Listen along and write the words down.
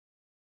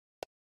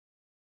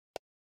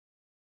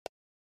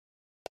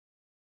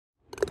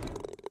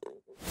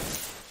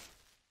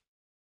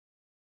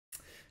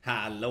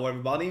Hello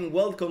everybody and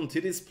welcome to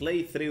this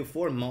playthrough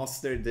for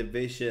Master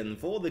Division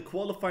for the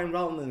qualifying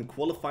round and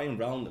qualifying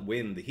round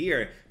win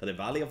here for the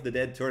Valley of the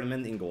Dead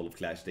tournament in Golf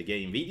Clash the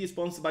game. Video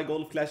sponsored by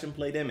Golf Clash and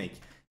Playdemic.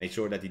 Make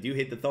sure that you do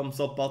hit the thumbs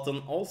up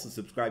button, also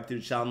subscribe to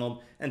the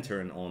channel and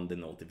turn on the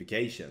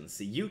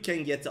notifications. You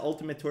can get the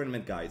ultimate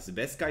tournament guides, the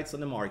best guides on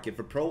the market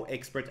for Pro,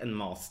 Expert and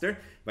Master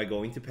by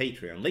going to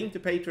Patreon. Link to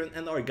Patreon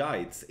and our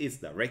guides is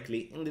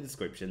directly in the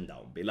description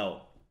down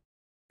below.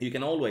 You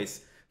can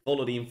always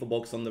follow the info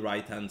box on the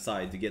right hand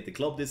side to get the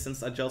club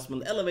distance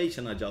adjustment,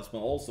 elevation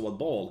adjustment, also what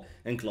ball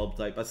and club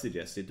type I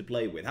suggest you to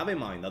play with. Have in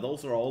mind that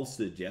those are all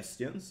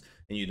suggestions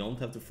and you don't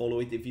have to follow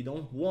it if you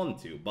don't want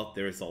to, but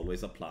there is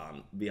always a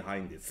plan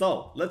behind it.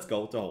 So let's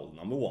go to hole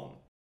number 1.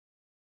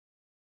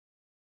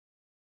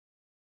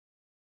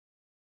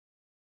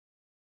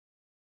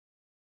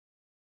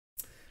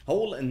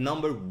 Hole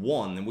number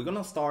 1, and we're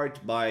gonna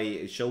start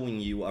by showing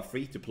you a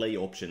free-to-play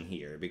option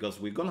here,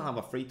 because we're gonna have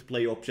a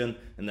free-to-play option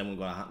and then we're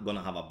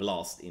gonna have a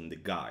blast in the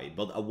guide.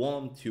 But I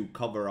want to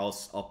cover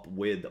us up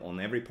with, on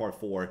every par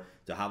 4,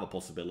 to have a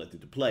possibility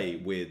to play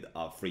with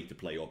a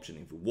free-to-play option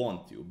if we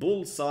want to.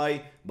 Bullseye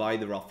by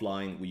the rough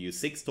line, we use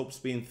 6 top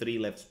spin, 3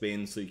 left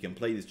spin, so you can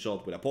play this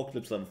shot with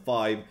Apocalypse level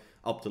 5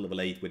 up to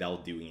level 8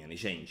 without doing any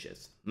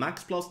changes.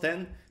 Max plus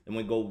 10, then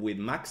we go with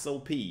Max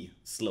OP,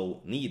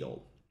 Slow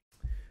Needle.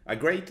 A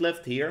great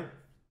left here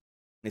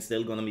is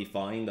still gonna be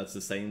fine. That's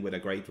the same with a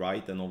great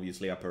right and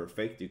obviously a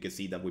perfect. You can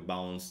see that we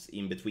bounce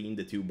in between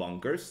the two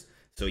bunkers.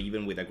 So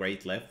even with a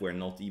great left, we're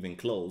not even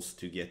close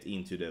to get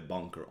into the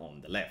bunker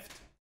on the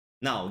left.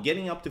 Now,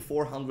 getting up to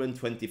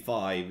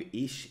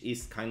 425-ish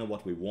is kind of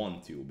what we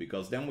want to,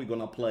 because then we're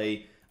gonna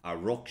play a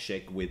rock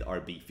check with our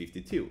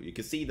B52. You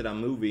can see that I'm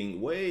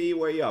moving way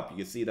up. You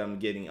can see that I'm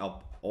getting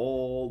up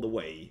all the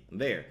way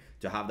there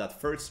to have that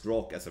first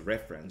rock as a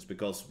reference,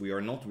 because we are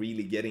not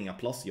really getting a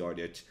plus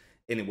yardage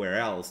anywhere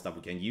else that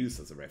we can use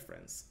as a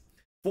reference.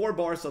 4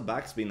 bars of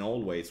backspin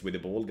always with the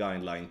ball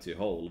guideline to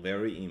hole,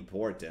 very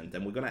important.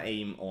 And we're gonna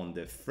aim on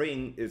the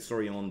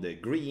on the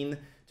green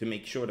to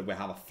make sure that we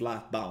have a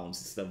flat bounce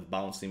instead of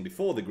bouncing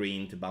before the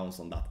green to bounce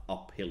on that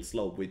uphill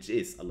slope, which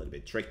is a little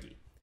bit tricky.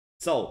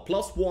 So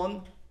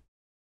 +1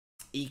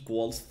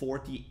 equals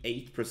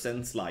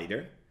 48%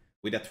 slider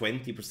with a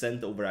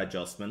 20% over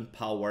adjustment,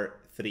 power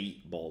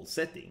 3 ball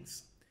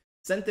settings.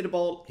 Center the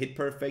ball, hit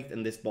perfect,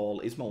 and this ball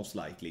is most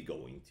likely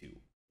going to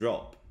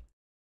drop.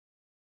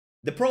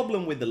 The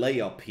problem with the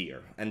layup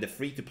here and the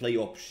free-to-play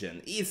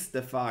option is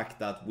the fact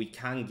that we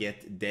can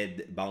get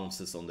dead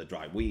bounces on the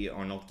drive. We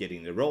are not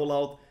getting the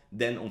rollout.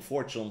 Then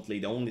unfortunately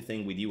the only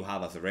thing we do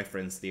have as a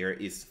reference there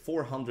is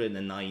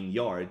 409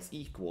 yards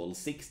equals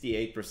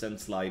 68%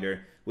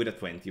 slider with a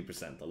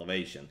 20%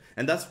 elevation.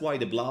 And that's why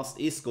the blast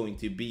is going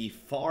to be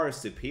far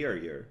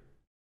superior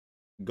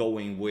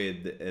going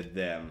with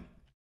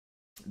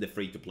the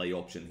free-to-play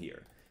option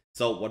here.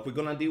 So what we're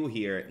gonna do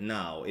here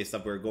now is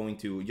that we're going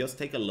to just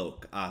take a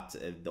look at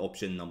the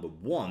option number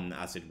 1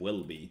 as it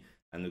will be.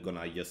 And we're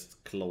gonna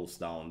just close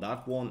down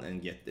that one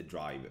and get the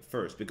drive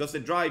first, because the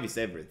drive is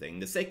everything.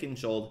 The second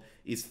shot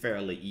is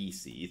fairly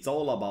easy. It's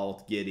all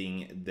about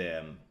getting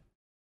the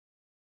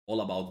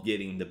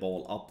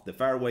ball up the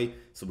fairway,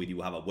 so we do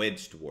have a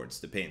wedge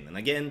towards the pin. And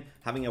again,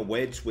 having a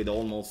wedge with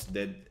almost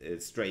dead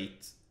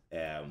straight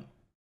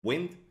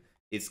wind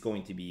is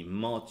going to be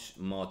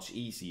much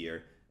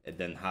easier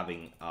than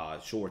having a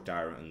short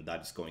iron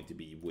that is going to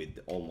be with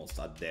almost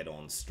a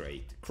dead-on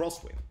straight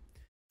crosswind.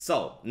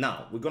 So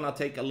now we're gonna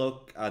take a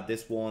look at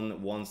this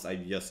one once I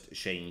just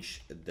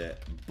change the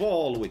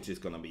ball, which is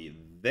gonna be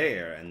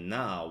there, and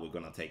now we're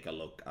gonna take a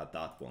look at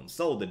that one.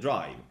 So the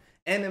drive,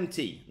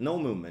 NMT, no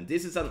movement.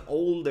 This is an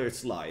older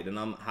slide and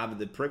I'm having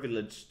the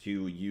privilege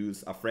to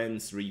use a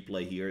friend's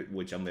replay here,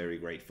 which I'm very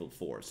grateful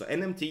for. So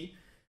NMT,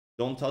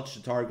 don't touch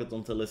the target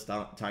until it's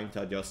time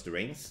to adjust the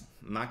rings.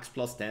 Max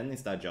plus 10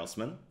 is the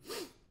adjustment.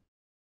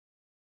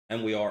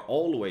 And we are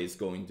always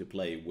going to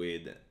play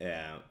with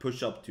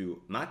push up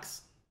to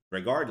max,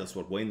 regardless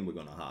what wind we're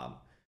gonna have.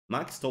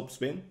 Max top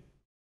spin,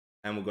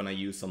 and we're gonna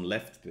use some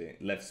left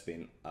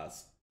spin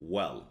as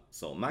well.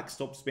 So max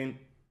top spin,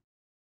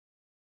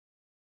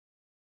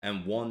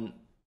 and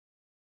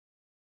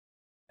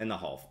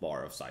 1.5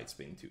 bar of side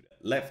spin to the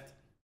left.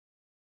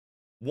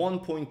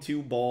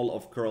 1.2 ball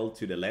of curl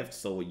to the left,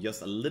 so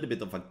just a little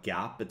bit of a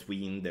gap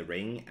between the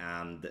ring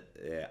and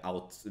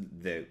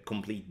the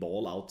complete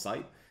ball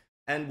outside.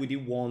 And we do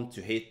want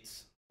to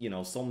hit, you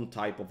know, some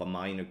type of a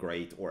minor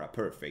great or a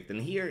perfect.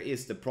 And here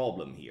is the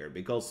problem here,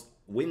 because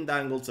wind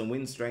angles and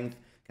wind strength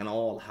can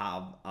all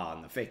have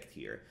an effect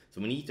here. So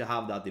we need to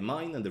have that in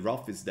mind, and the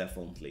rough is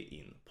definitely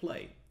in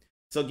play.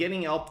 So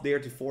getting up there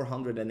to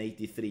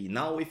 483.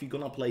 Now if you're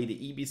gonna play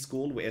the EB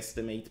school, we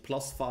estimate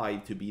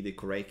 +5 to be the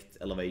correct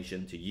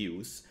elevation to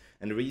use.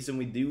 And the reason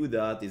we do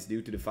that is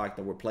due to the fact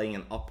that we're playing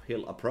an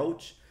uphill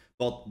approach.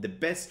 But the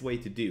best way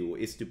to do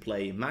is to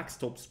play max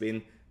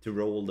topspin to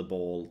roll the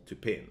ball to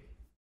pin.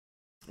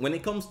 When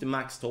it comes to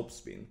max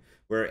topspin,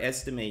 we're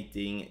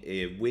estimating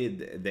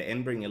with the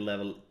Endbringer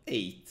level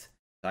 8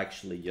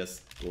 Actually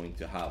just going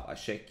to have a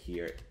check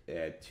here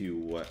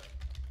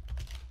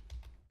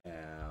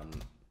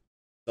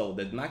so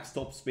the max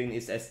topspin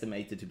is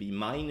estimated to be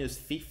minus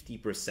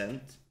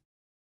 50%,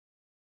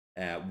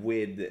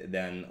 with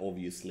then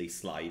obviously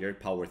slider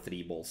power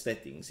 3 ball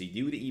settings. So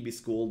you do the EB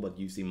school but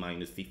using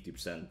minus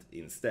 50%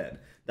 instead.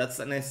 That's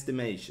an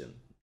estimation,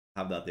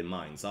 have that in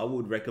mind. So I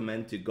would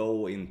recommend to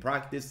go in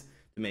practice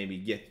to maybe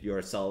get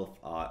yourself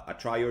a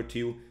try or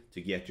two to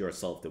get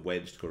yourself the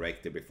wedge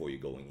corrected before you're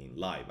going in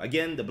live.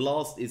 Again, the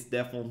blast is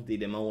definitely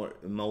the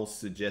most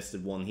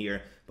suggested one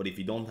here, but if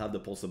you don't have the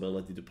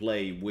possibility to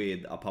play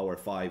with a power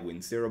 5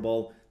 win 0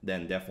 ball,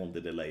 then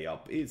definitely the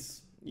layup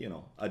is, you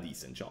know, a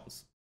decent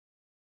chance.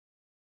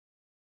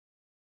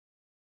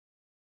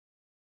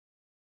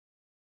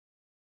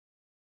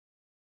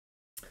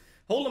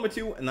 Hole number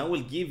 2, and I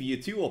will give you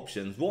two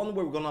options. One,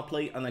 we're gonna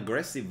play an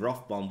aggressive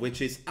rough bomb,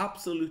 which is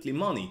absolutely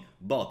money,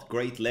 but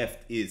great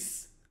left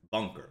is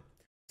bunker.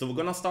 So we're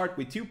gonna start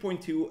with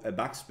 2.2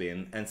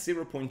 backspin and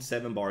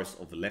 0.7 bars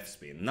of left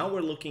spin. Now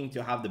we're looking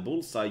to have the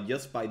bullseye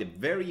just by the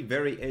very,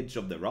 very edge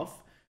of the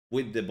rough,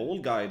 with the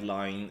ball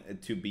guideline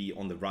to be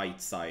on the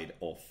right side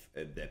of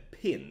the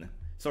pin.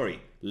 Sorry,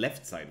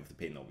 left side of the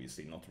pin,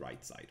 obviously, not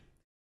right side.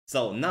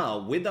 So now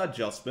with the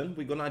adjustment,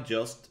 we're gonna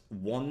adjust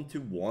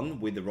 1-to-1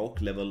 with the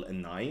rock level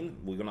 9.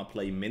 We're gonna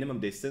play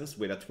minimum distance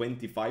with a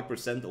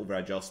 25% over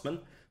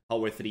adjustment,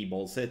 power 3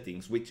 ball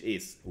settings, which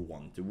is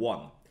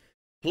 1-to-1.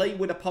 Play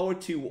with a power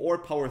 2 or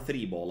power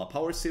 3 ball. A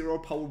power 0 or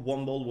power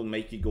 1 ball will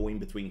make you go in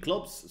between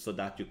clubs, so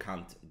that you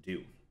can't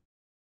do.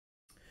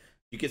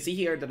 You can see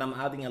here that I'm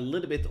adding a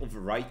little bit of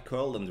right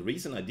curl, and the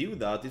reason I do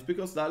that is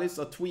because that is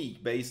a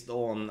tweak based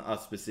on a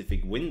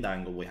specific wind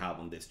angle we have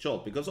on this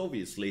shot. Because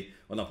obviously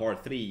on a par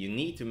 3 you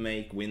need to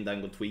make wind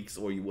angle tweaks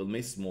or you will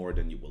miss more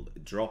than you will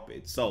drop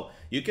it. So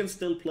you can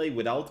still play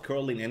without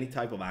curling any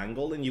type of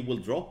angle and you will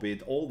drop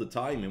it all the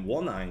time in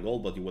one angle,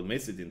 but you will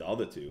miss it in the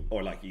other two,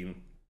 or like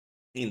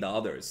in the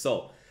others.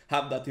 So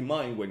have that in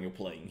mind when you're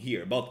playing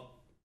here, but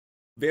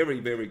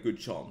very, very good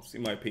chance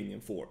in my opinion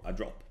for a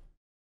drop.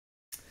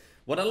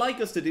 What I like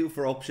us to do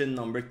for option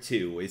number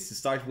 2 is to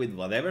start with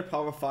whatever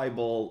power 5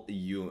 ball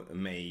you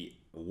may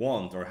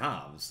want or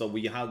have. So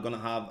we are gonna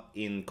have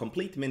in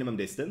complete minimum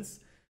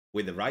distance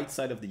with the right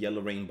side of the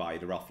yellow ring by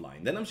the rough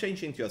line. Then I'm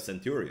changing to a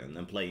Centurion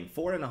and playing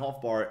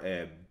 4.5 bar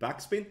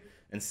backspin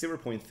and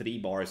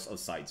 0.3 bars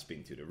of side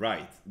spin to the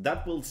right.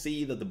 That will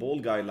see that the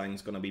ball guideline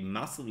is gonna be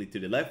massively to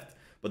the left,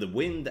 but the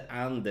wind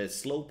and the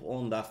slope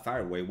on that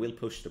fairway will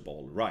push the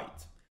ball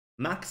right.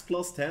 Max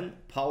plus 10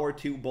 power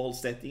 2 ball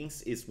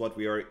settings is what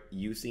we are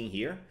using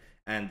here,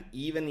 and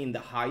even in the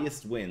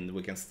highest wind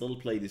we can still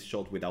play this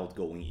shot without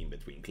going in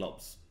between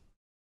clubs.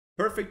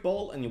 Perfect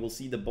ball, and you will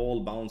see the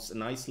ball bounce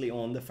nicely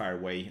on the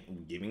fairway,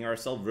 giving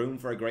ourselves room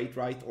for a great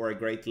right or a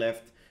great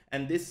left,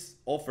 and this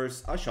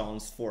offers a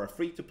chance for a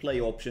free to play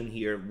option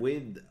here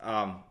with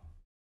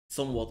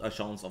somewhat a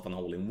chance of an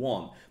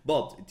hole-in-one.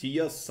 But to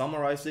just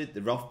summarize it,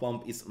 the rough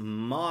bump is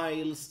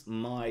miles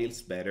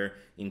better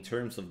in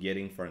terms of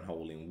getting for an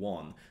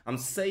hole-in-one. I'm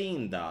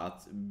saying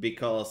that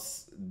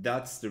because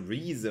that's the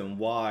reason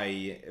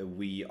why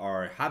we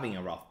are having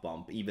a rough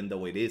bump, even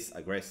though it is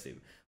aggressive.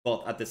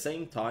 But at the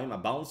same time, a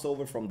bounce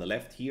over from the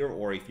left here,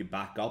 or if you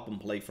back up and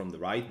play from the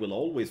right, will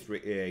always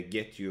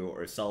get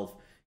yourself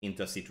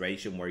into a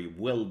situation where you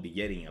will be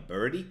getting a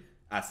birdie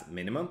as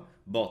minimum,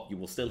 but you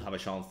will still have a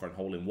chance for a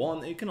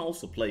hole-in-one. You can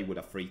also play with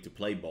a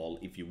free-to-play ball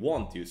if you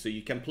want to, so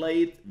you can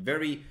play it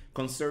very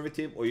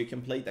conservative or you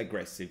can play it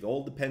aggressive. It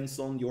all depends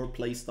on your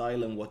play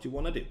style and what you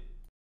want to do.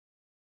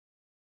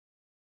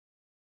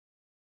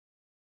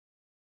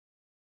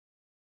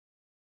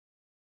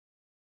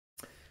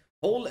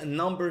 Hole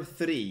number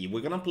 3,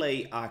 we're gonna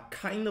play a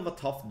kind of a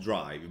tough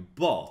drive,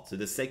 but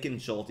the second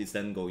shot is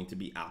then going to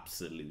be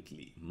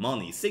absolutely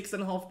money.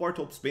 6.5 bar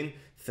topspin,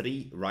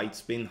 3 right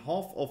spin,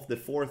 half of the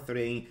 4th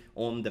ring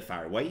on the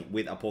fairway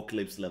with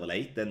Apocalypse level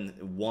 8, then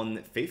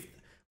 1/5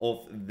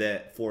 of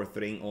the 4th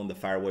ring on the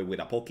fairway with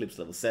Apocalypse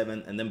level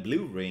 7, and then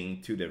blue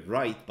ring to the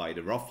right by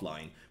the rough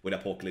line with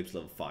Apocalypse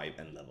level 5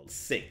 and level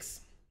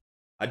 6.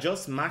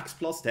 Adjust max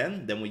plus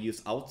 10, then we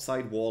use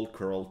outside wall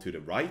curl to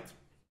the right.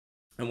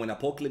 And when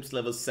Apocalypse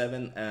level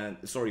 7 and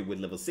with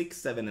level 6,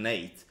 7 and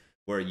 8,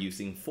 we're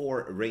using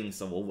 4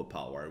 rings of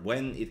overpower.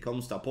 When it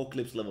comes to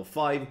Apocalypse level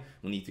 5,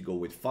 we need to go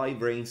with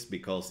 5 rings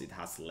because it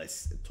has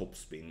less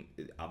topspin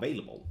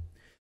available.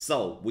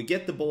 So we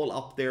get the ball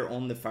up there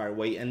on the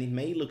fairway, and it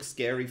may look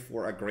scary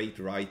for a great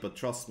right, but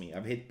trust me,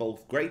 I've hit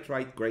both great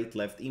right, great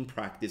left in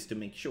practice to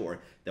make sure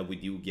that we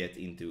do get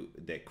into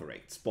the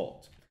correct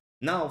spot.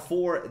 Now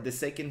for the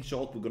second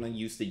shot, we're gonna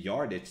use the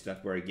yardage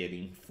that we're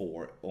getting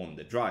for on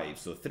the drive.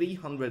 So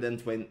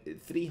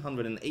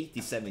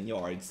 387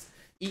 yards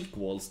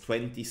equals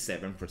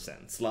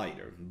 27%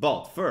 slider.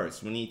 But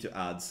first we need to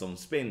add some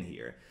spin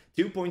here.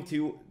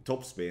 2.2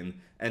 top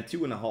spin and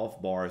 2.5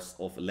 bars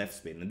of left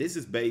spin. And this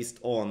is based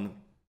on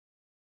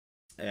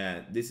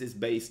a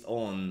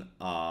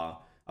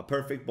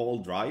perfect ball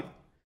drive.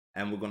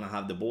 And we're gonna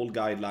have the ball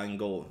guideline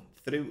go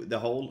through the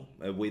hole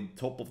with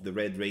top of the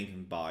red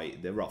ring by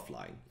the rough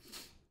line.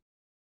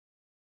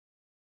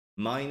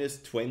 Minus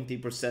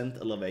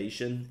 20%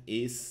 elevation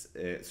is,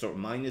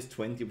 minus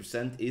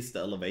 20% is the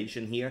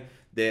elevation here.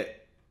 The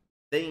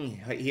thing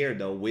here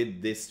though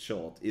with this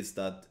shot is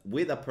that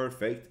with a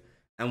perfect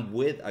and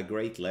with a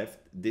great left,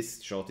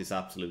 this shot is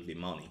absolutely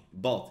money.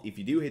 But if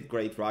you do hit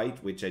great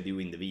right, which I do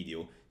in the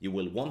video, you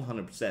will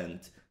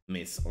 100%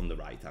 miss on the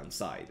right hand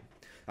side.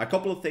 A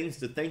couple of things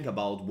to think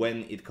about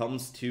when it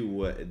comes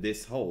to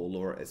this hole,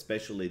 or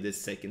especially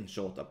this second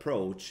shot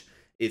approach,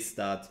 is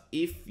that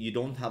if you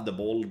don't have the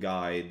ball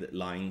guide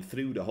lying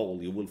through the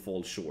hole, you will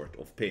fall short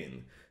of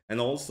pin. And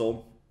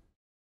also,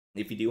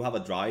 if you do have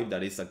a drive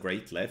that is a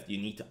great left, you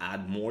need to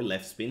add more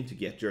left spin to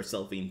get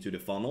yourself into the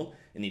funnel.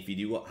 And if you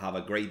do have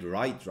a great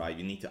right drive,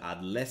 you need to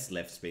add less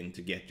left spin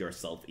to get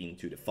yourself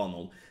into the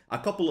funnel. A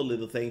couple of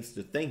little things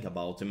to think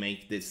about to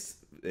make this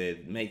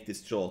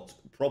shot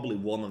probably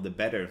one of the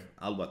better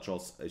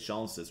albatross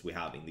chances we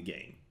have in the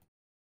game.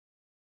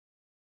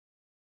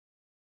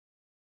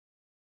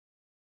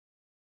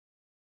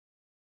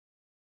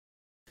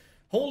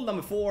 Hole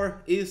number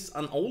 4 is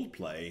an old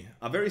play,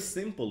 a very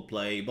simple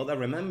play, but I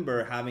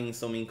remember having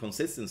some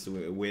inconsistency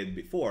with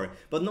before,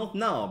 but not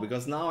now,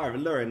 because now I've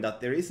learned that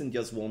there isn't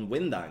just one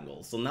wind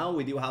angle. So now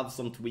we do have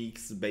some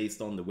tweaks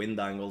based on the wind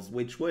angles,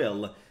 which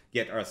will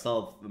get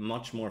ourselves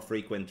much more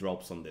frequent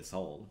drops on this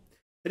hole.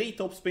 3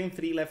 topspin,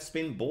 3 left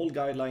spin, ball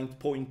guideline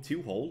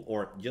 0.2 hole,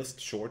 or just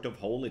short of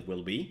hole it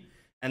will be.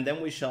 And then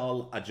we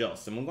shall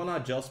adjust, and we're gonna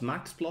adjust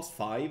max plus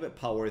 5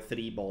 power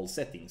 3 ball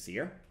settings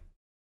here.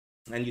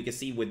 And you can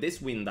see with this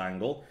wind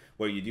angle,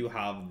 where you do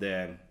have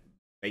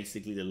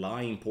basically the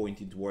line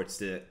pointing towards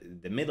the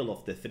middle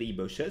of the 3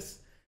 bushes,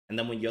 and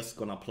then we're just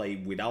gonna play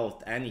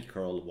without any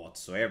curl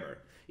whatsoever.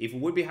 If we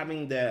would be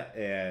having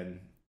the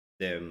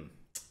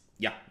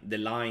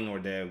line or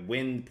the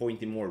wind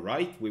pointing more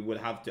right, we would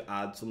have to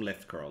add some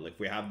left curl. If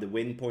we have the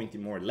wind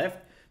pointing more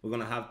left, we're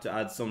gonna have to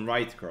add some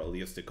right curl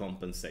just to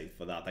compensate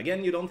for that.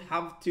 Again, you don't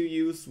have to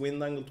use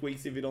wind angle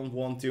tweaks if you don't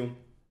want to,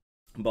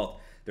 but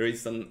there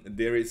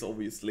is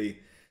obviously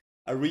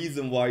a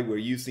reason why we're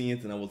using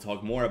it, and I will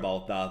talk more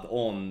about that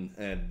on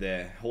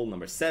the hole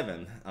number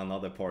 7,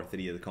 another par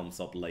 3 that comes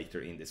up later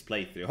in this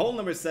playthrough. Hole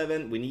number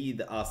 7, we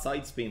need a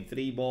side spin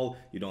 3 ball.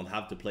 You don't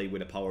have to play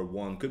with a power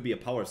 1, could be a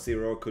power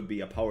 0, could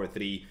be a power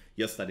 3,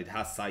 just that it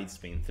has side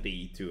spin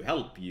 3 to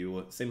help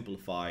you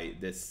simplify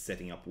this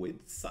setting up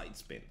with side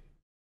spin.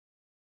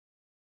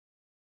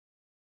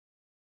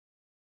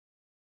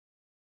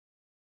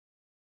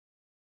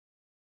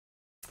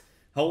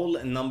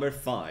 Hole number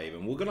 5,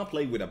 and we're gonna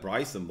play with a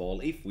Bryson ball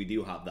if we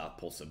do have that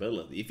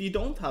possibility. If you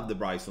don't have the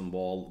Bryson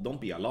ball,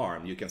 don't be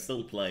alarmed, you can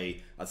still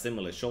play a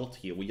similar shot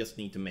here, we just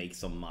need to make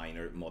some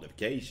minor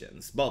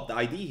modifications. But the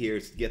idea here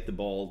is to get the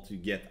ball to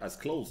get as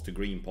close to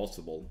green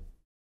possible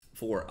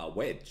for a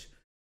wedge.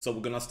 So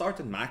we're gonna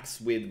start at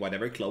max with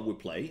whatever club we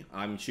play.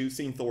 I'm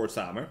choosing Thor's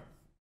Hammer,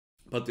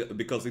 but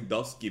because it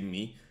does give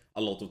me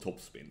a lot of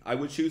topspin. I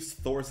would choose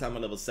Thor's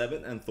Hammer level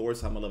 7 and Thor's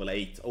Hammer level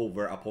 8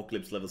 over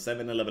Apocalypse level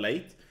 7 and level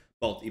 8.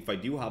 But if I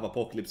do have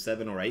Apocalypse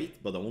 7 or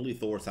 8, but only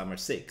Thor's Hammer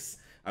 6,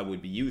 I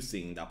would be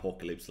using the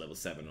Apocalypse level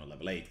 7 or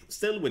level 8.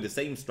 Still with the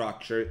same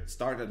structure,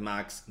 start at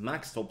max,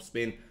 max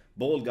topspin,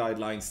 ball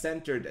guideline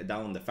centered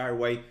down the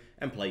fairway,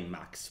 and play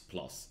max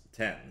plus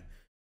 10.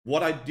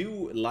 What I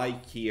do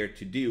like here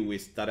to do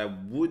is that I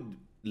would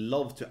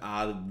love to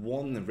add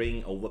 1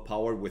 ring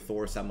overpower with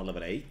Thor's Hammer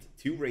level 8,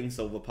 2 rings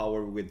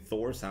overpower with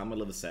Thor's Hammer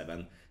level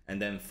 7,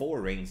 and then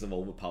 4 rings of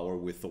overpower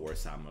with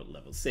Thor's Hammer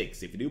level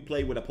 6. If you do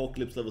play with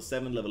Apocalypse level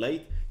 7, level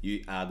 8,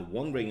 you add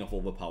 1 ring of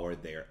overpower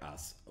there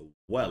as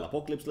well.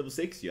 Apocalypse level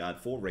 6, you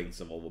add 4 rings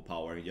of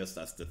overpower just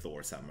as the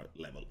Thor's Hammer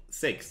level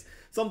 6.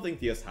 Something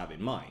to just have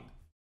in mind.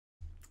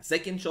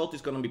 Second shot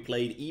is going to be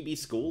played EB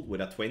School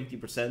with a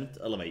 20%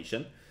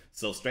 elevation.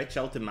 So stretch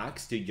out the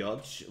max to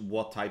judge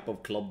what type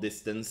of club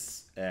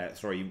distance,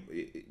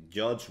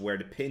 judge where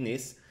the pin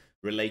is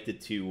related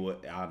to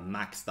a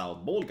maxed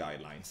out ball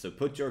guideline. So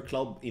put your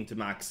club into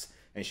max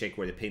and check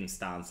where the pin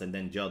stands, and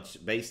then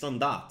judge based on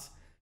that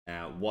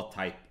what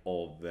type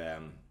of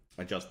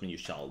adjustment you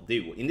shall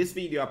do. In this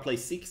video I play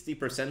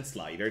 60%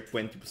 slider,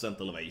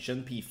 20%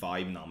 elevation,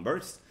 P5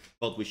 numbers,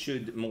 but we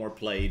should more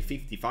play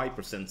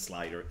 55%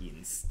 slider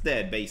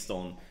instead based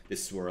on the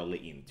swirl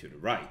into the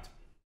right.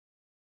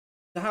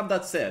 To have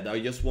that said, I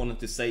just wanted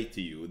to say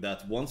to you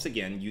that once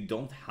again, you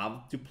don't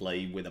have to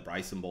play with a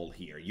Bryson ball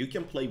here. You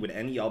can play with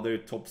any other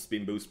top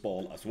spin boost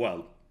ball as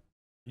well.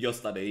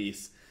 Just that it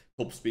is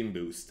top spin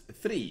boost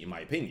 3 in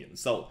my opinion.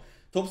 So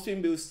top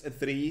spin boost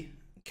 3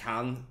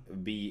 can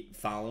be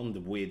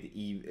found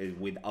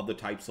with other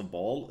types of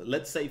ball.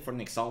 Let's say for an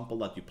example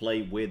that you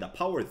play with a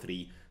power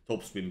 3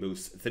 topspin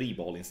boost 3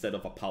 ball instead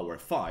of a power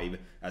 5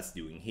 as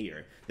doing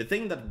here. The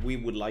thing that we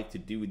would like to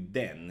do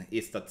then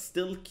is that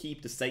still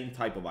keep the same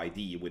type of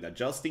idea with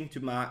adjusting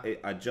to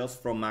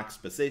adjust from max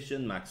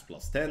position, max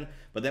plus 10,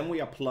 but then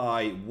we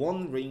apply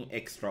 1 ring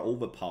extra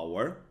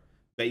overpower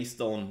based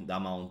on the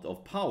amount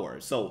of power.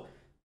 So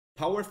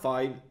Power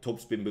 5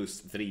 Topspin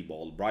Boost 3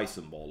 ball,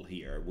 Bryson ball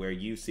here. We're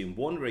using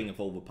 1 ring of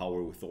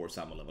overpower with Thor's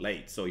Hammer level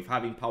 8. So if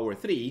having power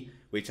 3,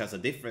 which has a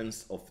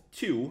difference of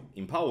 2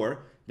 in power,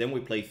 then we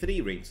play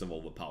 3 rings of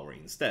overpower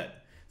instead.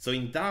 So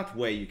in that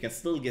way you can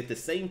still get the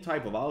same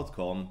type of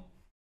outcome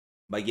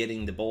by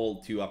getting the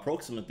ball to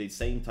approximately the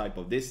same type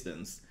of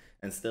distance,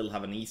 and still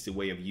have an easy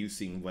way of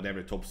using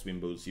whatever topspin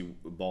boost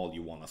ball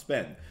you want to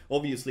spend.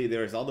 Obviously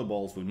there's other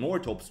balls with more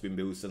topspin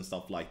boosts and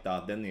stuff like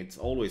that, then it's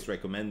always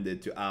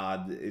recommended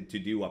to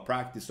do a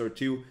practice or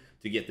two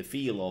to get the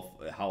feel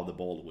of how the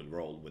ball will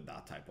roll with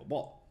that type of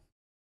ball.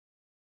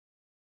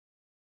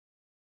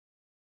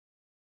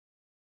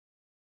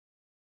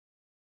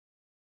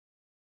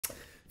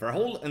 For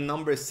hole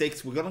number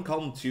 6, we're gonna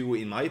come to,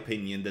 in my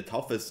opinion, the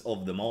toughest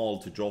of them all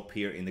to drop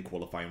here in the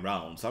qualifying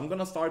round. So I'm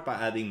gonna start by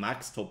adding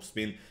max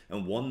topspin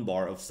and 1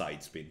 bar of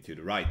side spin to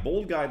the right.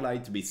 Ball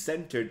guideline to be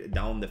centered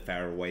down the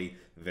fairway,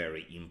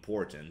 very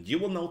important. You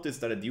will notice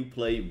that I do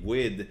play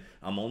with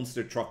a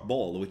monster truck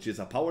ball, which is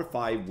a power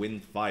 5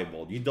 wind 5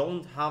 ball. You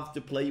don't have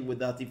to play with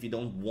that if you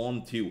don't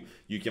want to.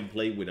 You can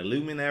play with a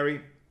luminary.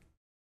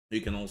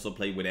 You can also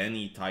play with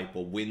any type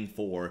of wind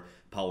 4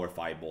 power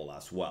 5 ball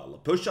as well.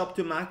 Push up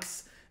to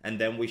max, and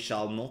then we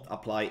shall not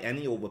apply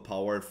any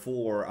overpower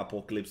for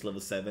Apocalypse level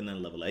 7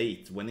 and level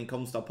 8. When it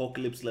comes to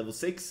Apocalypse level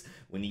 6,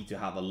 we need to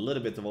have a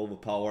little bit of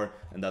overpower,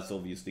 and that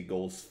obviously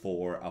goes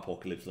for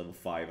Apocalypse level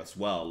 5 as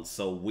well.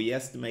 So we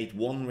estimate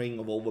 1 ring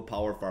of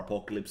overpower for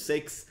Apocalypse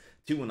 6,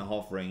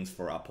 2.5 rings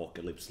for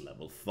Apocalypse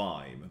level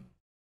 5.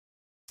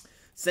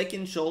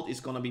 Second shot is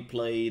gonna be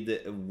played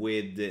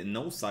with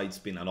no side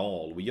spin at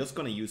all. We're just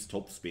gonna use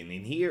top spin.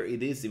 In here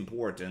it is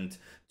important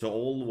to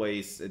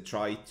always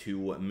try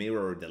to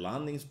mirror the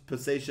landing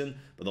position,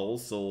 but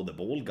also the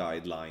ball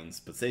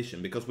guidelines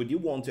position, because we do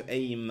want to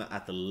aim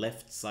at the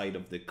left side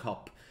of the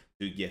cup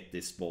to get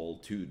this ball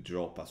to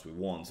drop as we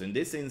want. So in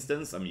this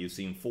instance I'm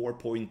using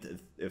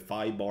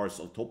 4.5 bars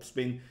of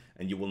topspin,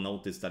 and you will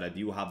notice that I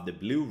do have the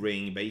blue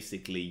ring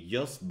basically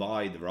just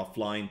by the rough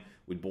line.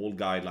 With ball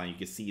guideline, you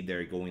can see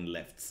they're going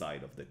left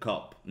side of the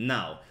cup.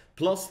 Now,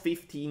 plus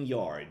 15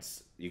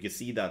 yards, you can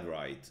see that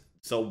right.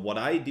 So what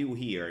I do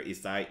here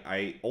is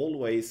I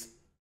always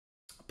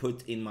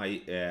put in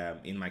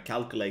my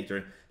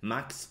calculator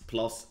max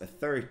plus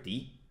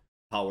 30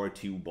 power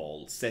 2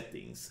 ball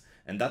settings,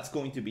 and that's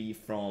going to be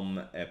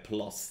from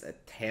plus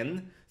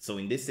 10. So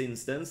in this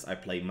instance I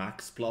play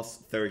max plus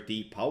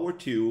 30 power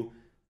 2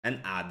 and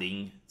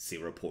adding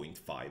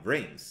 0.5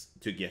 rings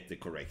to get the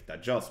correct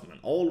adjustment.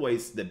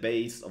 Always the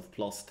base of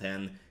plus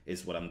 10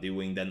 is what I'm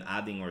doing, then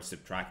adding or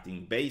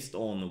subtracting based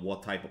on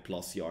what type of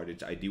plus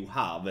yardage I do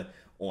have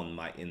on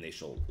my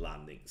initial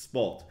landing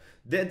spot.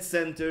 Dead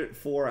center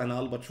for an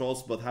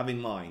albatross, but have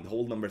in mind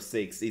hole number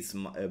 6 is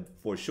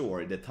for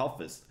sure the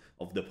toughest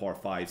of the par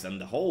 5s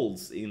and the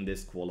holes in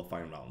this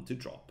qualifying round to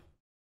drop.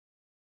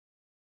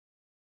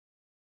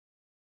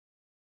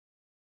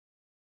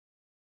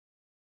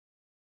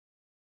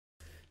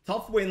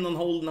 Tough win on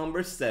hole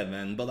number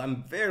 7, but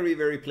I'm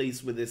very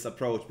pleased with this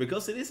approach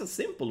because it is a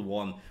simple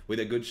one with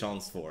a good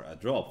chance for a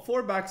drop.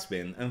 4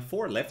 backspin and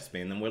 4 left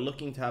spin, and we're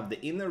looking to have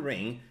the inner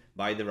ring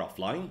by the rough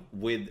line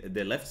with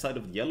the left side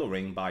of the yellow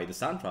ring by the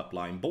sand trap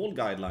line, ball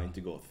guideline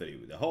to go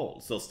through the hole.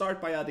 So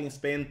start by adding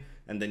spin,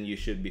 and then you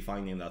should be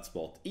finding that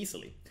spot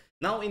easily.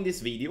 Now in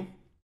this video,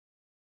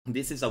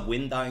 this is a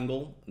wind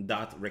angle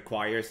that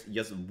requires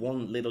just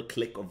one little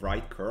click of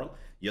right curl,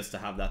 just to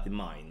have that in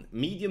mind.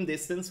 Medium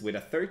distance with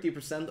a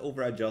 30%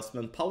 over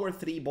adjustment, power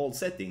 3 ball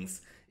settings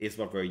is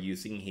what we're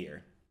using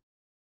here.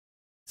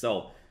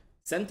 So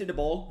center the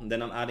ball,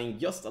 then I'm adding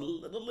just a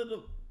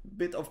little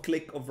bit of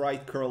click of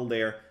right curl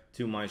there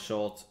to my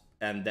shot,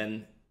 and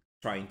then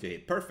trying to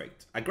hit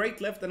perfect. A great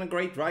left and a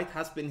great right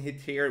has been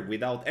hit here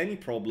without any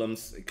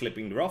problems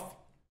clipping the rough.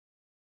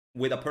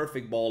 With a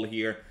perfect ball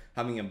here,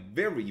 having a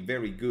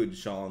very good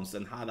chance,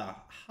 and had a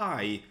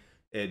high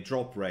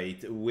drop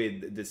rate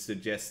with the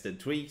suggested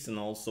tweaks and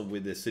also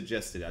with the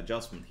suggested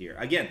adjustment here.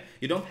 Again,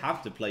 you don't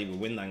have to play with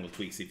wind angle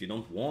tweaks if you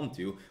don't want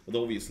to, but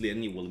obviously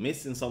then you will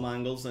miss in some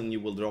angles and you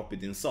will drop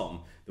it in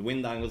some. The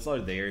wind angles are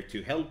there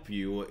to help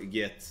you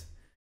get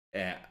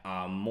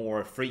a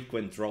more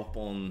frequent drop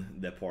on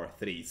the par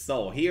 3.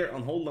 So here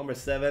on hole number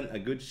 7, a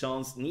good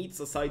chance, needs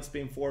a side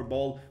spin 4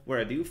 ball, where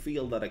I do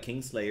feel that a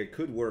Kingslayer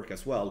could work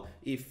as well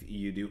if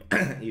you do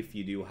if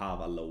you do have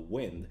a low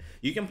wind.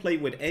 You can play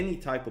with any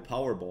type of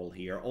power ball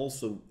here,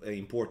 also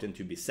important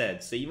to be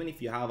said. So even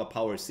if you have a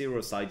power 0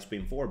 side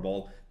spin 4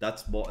 ball,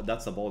 that's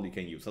a ball you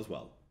can use as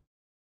well.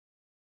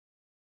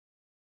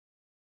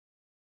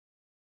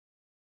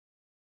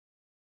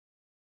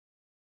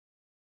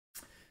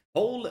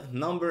 Hole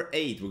number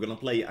 8, we're gonna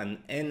play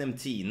an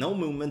NMT. No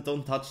movement,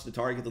 don't touch the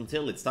target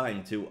until it's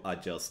time to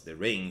adjust the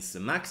rings.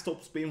 Max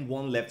top spin,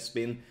 1 left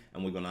spin,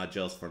 and we're gonna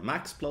adjust for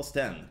max plus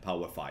 10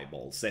 power 5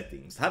 ball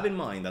settings. Have in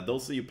mind that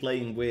those of you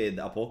playing with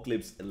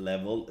Apocalypse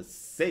level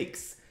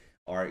 6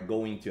 are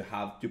going to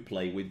have to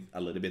play with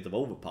a little bit of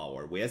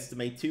overpower. We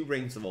estimate 2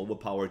 rings of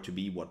overpower to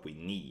be what we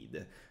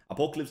need.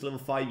 Apocalypse level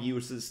 5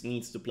 users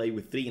needs to play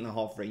with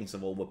 3.5 rings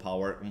of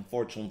overpower.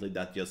 Unfortunately,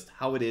 that's just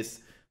how it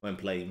is when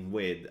playing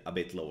with a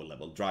bit lower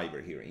level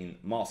driver here in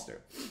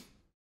Master.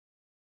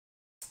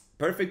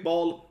 Perfect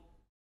ball.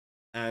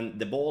 And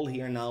the ball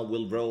here now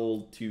will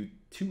roll to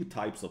 2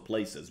 types of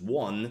places.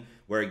 One,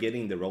 we're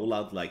getting the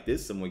rollout like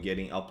this, and we're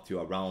getting up to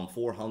around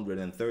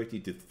 430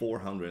 to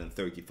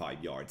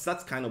 435 yards.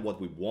 That's kind of what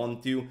we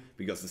want to,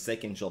 because the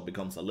second shot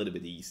becomes a little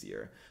bit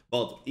easier.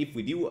 But if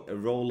we do a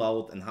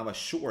rollout and have a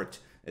short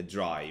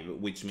drive,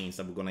 which means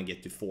that we're gonna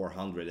get to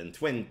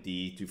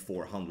 420 to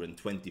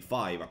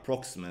 425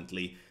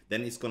 approximately,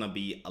 then it's gonna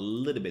be a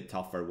little bit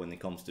tougher when it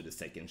comes to the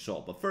second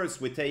shot. But first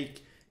we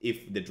take,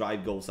 if the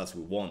drive goes as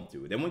we want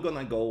to. Then we're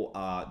gonna go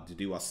to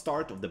do a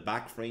start of the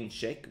back frame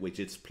check, which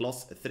is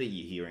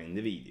 +3 here in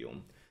the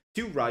video.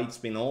 2 right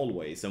spin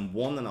always, and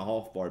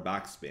 1.5 bar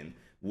backspin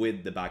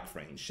with the back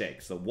frame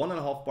check. So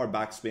 1.5 bar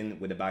backspin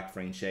with the back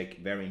frame check,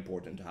 very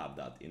important to have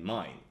that in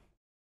mind.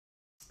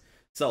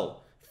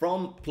 So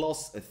from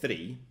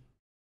 +3,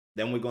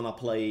 then we're gonna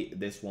play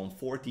this one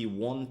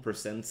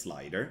 41%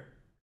 slider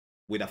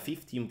with a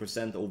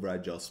 15% over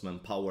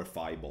adjustment power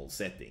 5 ball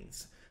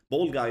settings.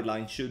 Ball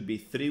guideline should be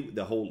through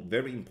the hole,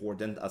 very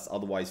important, as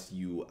otherwise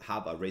you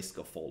have a risk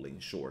of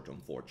falling short,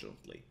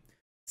 unfortunately.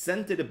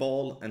 Center the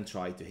ball and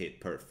try to hit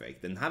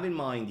perfect. And have in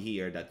mind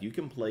here that you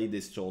can play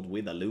this shot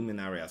with a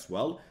luminary as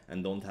well,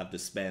 and don't have to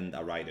spend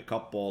a Ryder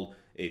Cup ball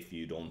if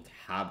you don't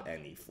have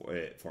any, for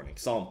an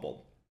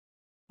example.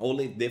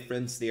 Only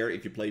difference there,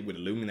 if you play with a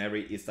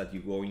luminary, is that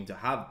you're going to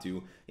have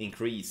to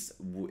increase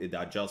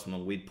the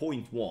adjustment with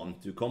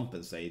 0.1 to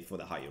compensate for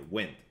the higher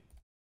wind.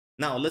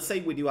 Now, let's say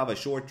we do have a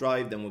short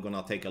drive, then we're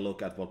gonna take a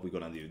look at what we're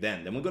gonna do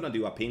then. Then we're gonna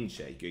do a pin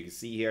shake. You can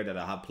see here that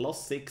I have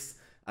 +6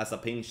 as a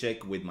pin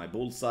shake with my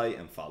bullseye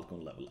and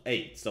Falcon level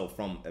 8. So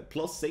from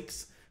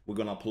 +6, we're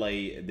gonna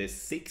play this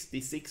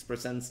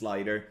 66%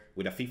 slider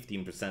with a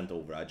 15%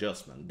 over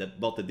adjustment.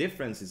 But the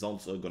difference is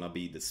also gonna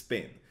be the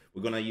spin.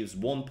 We're gonna use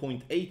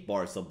 1.8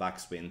 bars of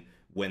backspin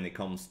when it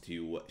comes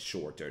to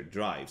shorter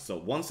drives. So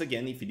once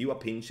again, if you do a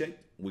pin shake,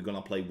 we're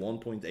gonna play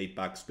 1.8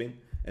 backspin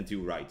and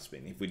 2 right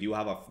spin. If we do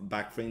have a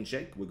back frame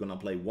check, we're gonna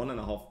play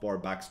 1.5 bar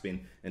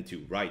backspin and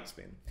 2 right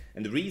spin.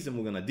 And the reason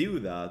we're gonna do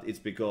that is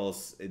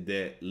because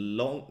the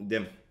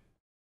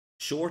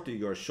shorter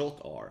your shot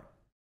are,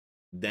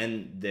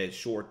 then the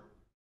shorter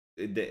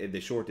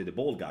the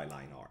ball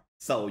guideline are.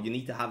 So you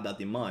need to have that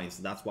in mind.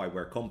 So that's why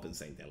we're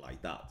compensating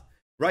like that.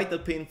 Right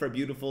that pin for a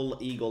beautiful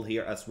eagle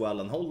here as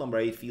well. And hole number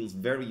 8 feels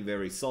very,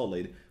 very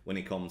solid when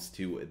it comes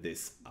to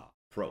this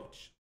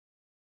approach.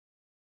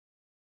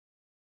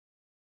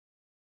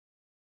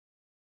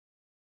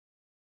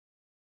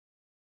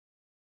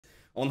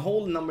 On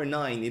hole number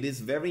 9, it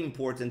is very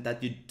important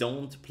that you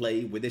don't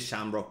play with a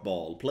shamrock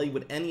ball. Play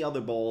with any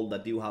other ball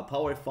that you have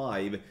power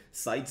 5,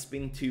 side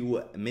spin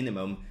 2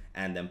 minimum,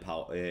 and then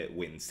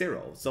win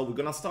 0. So we're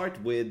gonna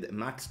start with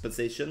max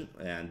position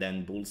and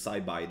then bullseye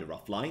by the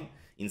rough line.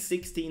 In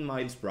 16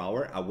 miles per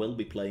hour, I will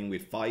be playing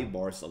with 5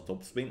 bars of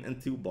topspin and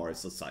 2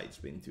 bars of side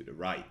spin to the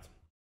right.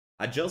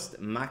 Adjust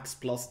max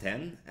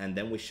 +10, and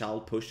then we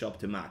shall push up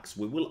to max.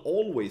 We will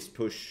always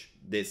push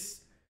this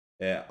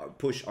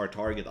push our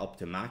target up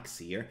to max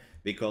here,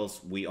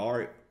 because we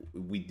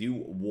do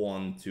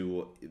want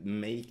to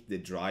make the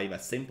drive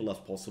as simple as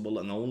possible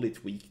and only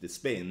tweak the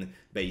spin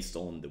based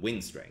on the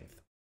wind strength.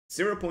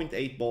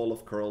 0.8 ball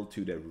of curl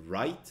to the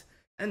right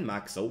and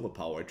max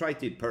overpower. Try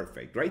to hit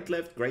perfect. Great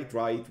left, great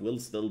right will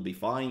still be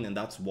fine, and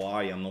that's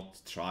why I'm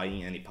not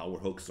trying any power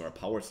hooks or a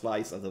power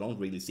slice, as I don't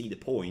really see the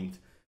point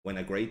when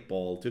a great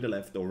ball to the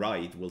left or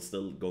right will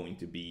still going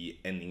to be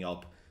ending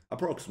up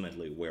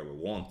approximately where we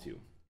want to.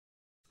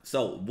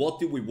 So what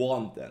do we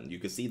want then? You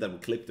can see that we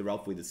clipped the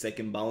rough with the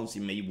second bounce.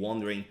 You may be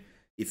wondering,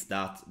 is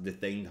that the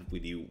thing that we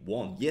do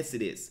want? Yes,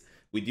 it is.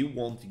 We do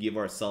want to give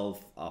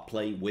ourselves a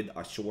play with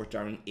a short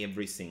iron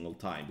every single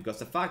time. Because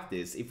the fact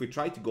is, if we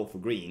try to go for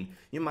green,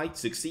 you might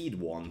succeed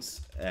once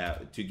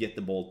to get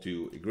the ball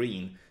to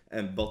green,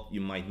 but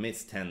you might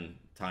miss 10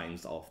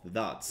 times after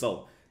that.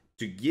 So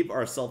to give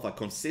ourselves a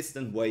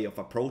consistent way of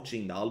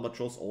approaching the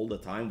albatross all the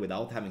time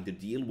without having to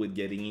deal with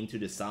getting into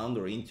the sand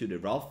or into the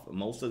rough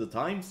most of the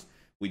times,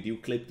 we do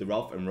clip the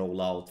rough and roll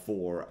out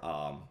for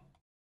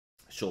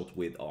shot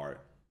with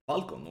our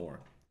Falcon or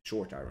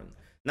short iron.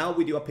 Now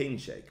we do a pin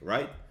shake,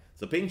 right?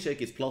 So pin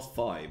shake is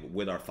 +5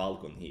 with our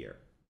Falcon here.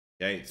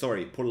 Okay,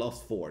 sorry,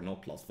 +4,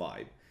 not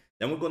 +5.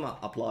 Then we're gonna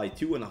apply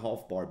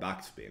 2.5 bar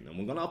backspin, and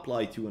we're gonna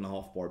apply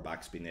 2.5 bar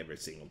backspin every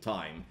single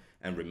time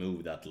and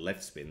remove that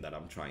left spin that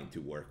I'm trying to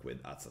work with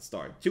at the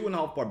start.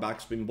 2.5 bar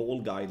backspin,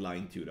 ball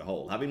guideline to the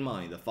hole. Have in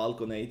mind the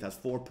Falcon 8 has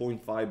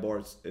 4.5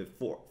 bars,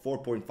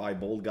 4.5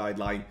 ball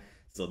guideline.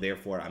 So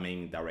therefore I'm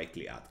aiming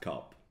directly at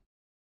cup.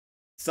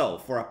 So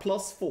for a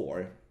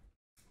 +4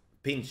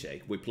 pin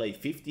shake, we play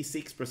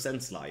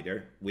 56%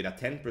 slider with a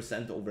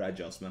 10% over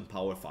adjustment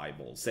power 5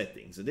 ball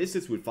setting. So this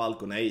is with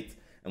Falcon 8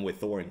 and with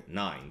Thorn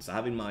 9. So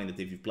have in mind that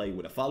if you play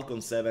with a Falcon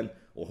 7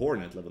 or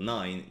Hornet level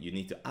 9, you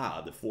need to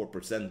add a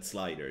 4%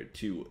 slider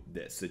to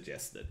the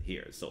suggested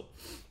here. So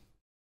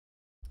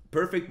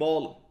perfect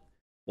ball.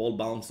 Ball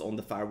bounce on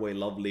the fairway,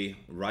 lovely.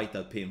 Right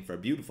at pin for a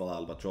beautiful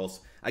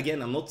albatross.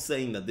 Again, I'm not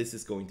saying that this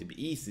is going to be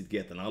easy to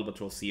get an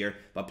albatross here,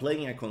 but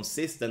playing a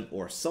consistent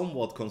or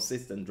somewhat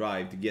consistent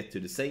drive to get to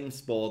the same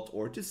spot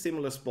or to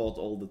similar spot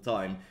all the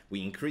time,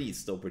 we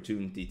increase the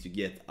opportunity to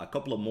get a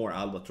couple of more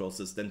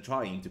albatrosses than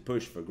trying to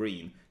push for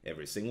green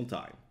every single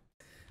time.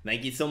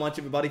 Thank you so much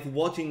everybody for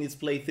watching this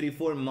playthrough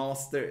for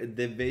Master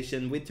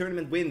Division with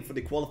tournament win for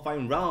the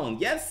qualifying round.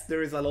 Yes,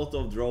 there is a lot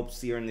of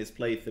drops here in this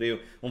playthrough.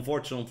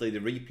 Unfortunately, the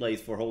replays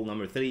for hole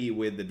number 3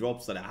 with the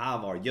drops that I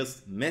have are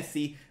just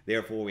messy.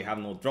 Therefore, we have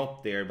no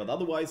drop there. But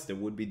otherwise, there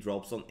would be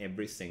drops on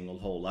every single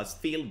hole. I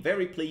feel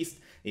very pleased.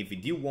 If you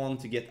do want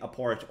to get a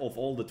part of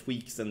all the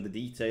tweaks and the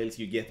details,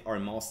 you get our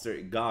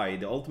Master Guide,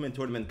 the Ultimate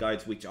Tournament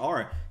Guides, which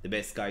are the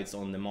best guides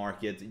on the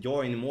market.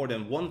 Join more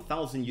than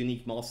 1,000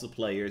 unique Master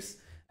players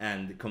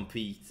and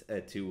compete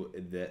to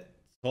the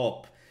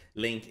top.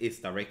 Link is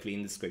directly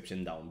in the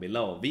description down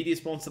below. Video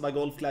sponsored by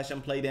Golf Clash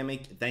and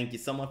Playdemic. Thank you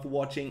so much for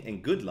watching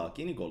and good luck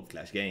in your Golf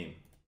Clash game.